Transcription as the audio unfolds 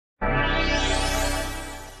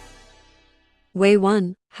Way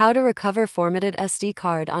 1. How to recover formatted SD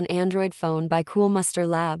card on Android phone by Coolmuster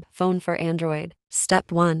Lab.Fone for Android. Step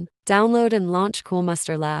 1. Download and launch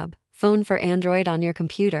Coolmuster Lab.Fone for Android on your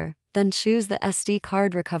computer, then choose the SD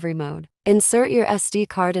card recovery mode. Insert your SD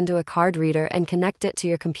card into a card reader and connect it to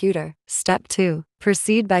your computer. Step 2.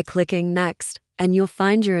 Proceed by clicking Next, and you'll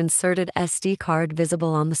find your inserted SD card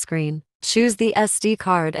visible on the screen. Choose the SD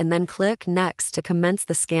card and then click Next to commence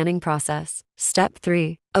the scanning process. Step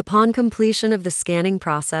 3. Upon completion of the scanning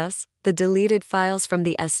process, the deleted files from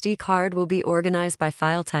the SD card will be organized by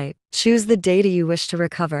file type. Choose the data you wish to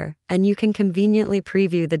recover, and you can conveniently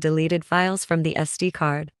preview the deleted files from the SD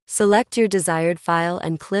card. Select your desired file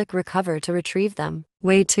and click Recover to retrieve them.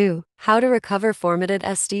 Way 2. How to recover formatted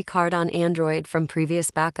SD card on Android from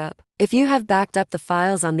previous backup. If you have backed up the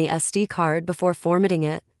files on the SD card before formatting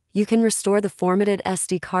it, you can restore the formatted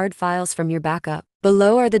SD card files from your backup.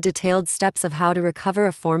 Below are the detailed steps of how to recover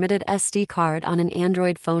a formatted SD card on an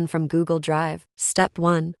Android phone from Google Drive. Step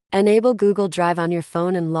 1. Enable Google Drive on your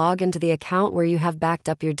phone and log into the account where you have backed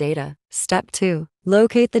up your data. Step 2.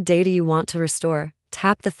 Locate the data you want to restore.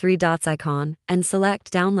 Tap the three dots icon and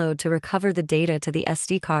select Download to recover the data to the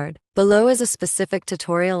SD card. Below is a specific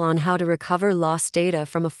tutorial on how to recover lost data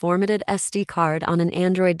from a formatted SD card on an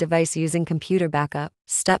Android device using computer backup.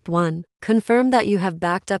 Step 1. Confirm that you have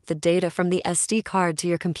backed up the data from the SD card to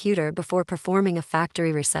your computer before performing a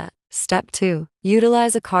factory reset. Step 2.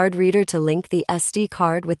 Utilize a card reader to link the SD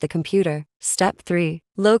card with the computer. Step 3.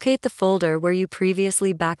 Locate the folder where you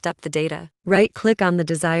previously backed up the data. Right-click on the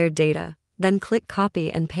desired data, then click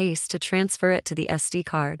Copy and Paste to transfer it to the SD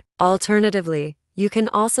card. Alternatively, you can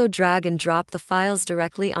also drag and drop the files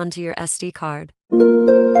directly onto your SD card.